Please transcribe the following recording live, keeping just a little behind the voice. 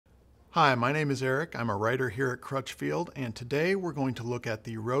Hi, my name is Eric. I'm a writer here at Crutchfield, and today we're going to look at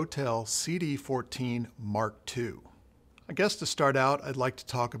the Rotel CD14 MKII. I guess to start out, I'd like to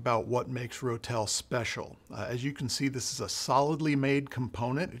talk about what makes Rotel special. As you can see, this is a solidly made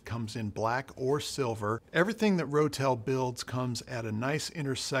component. It comes in black or silver. Everything that Rotel builds comes at a nice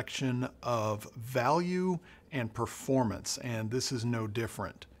intersection of value and performance, and this is no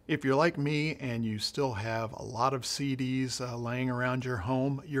different. If you're like me and you still have a lot of CDs laying around your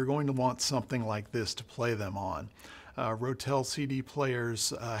home, you're going to want something like this to play them on. Rotel CD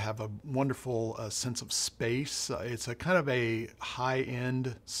players have a wonderful sense of space. It's a kind of a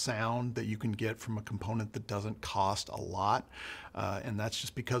high-end sound that you can get from a component that doesn't cost a lot. And that's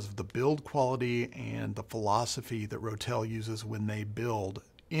just because of the build quality and the philosophy that Rotel uses when they build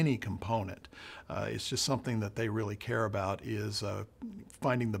any component. It's just something that they really care about is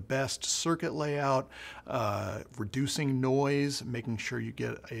finding the best circuit layout, reducing noise, making sure you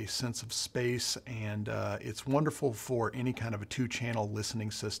get a sense of space, and it's wonderful for any kind of a two-channel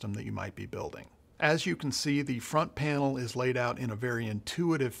listening system that you might be building. As you can see, the front panel is laid out in a very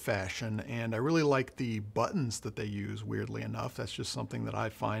intuitive fashion, and I really like the buttons that they use, weirdly enough. That's just something that I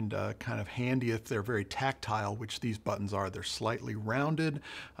find kind of handy if they're very tactile, which these buttons are. They're slightly rounded,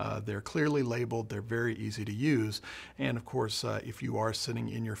 they're clearly labeled, they're very easy to use, and of course, if you are sitting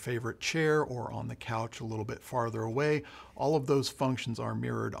in your favorite chair or on the couch a little bit farther away, all of those functions are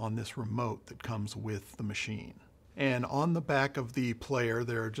mirrored on this remote that comes with the machine. And on the back of the player,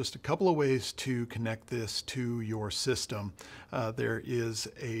 there are just a couple of ways to connect this to your system. There is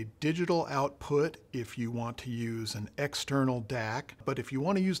a digital output if you want to use an external DAC, but if you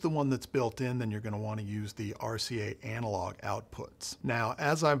want to use the one that's built in, then you're going to want to use the RCA analog outputs. Now,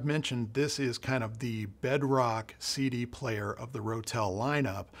 as I've mentioned, this is kind of the bedrock CD player of the Rotel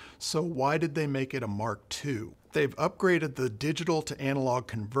lineup, so why did they make it a Mark II? They've upgraded the digital to analog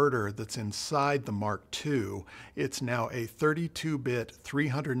converter that's inside the Mark II. It's now a 32-bit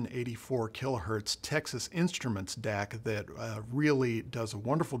 384 kilohertz Texas Instruments DAC that really does a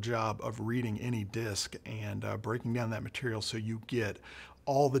wonderful job of reading any disc and breaking down that material so you get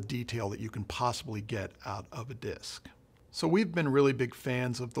all the detail that you can possibly get out of a disc. So we've been really big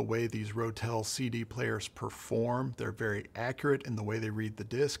fans of the way these Rotel CD players perform. They're very accurate in the way they read the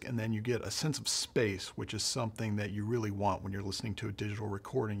disc, and then you get a sense of space, which is something that you really want when you're listening to a digital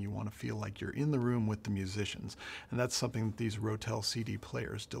recording. You want to feel like you're in the room with the musicians, and that's something that these Rotel CD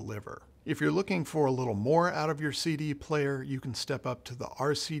players deliver. If you're looking for a little more out of your CD player, you can step up to the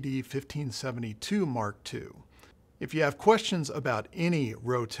RCD 1572 Mark II. If you have questions about any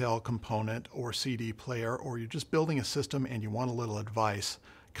Rotel component or CD player, or you're just building a system and you want a little advice,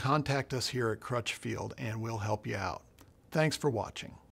 contact us here at Crutchfield and we'll help you out. Thanks for watching.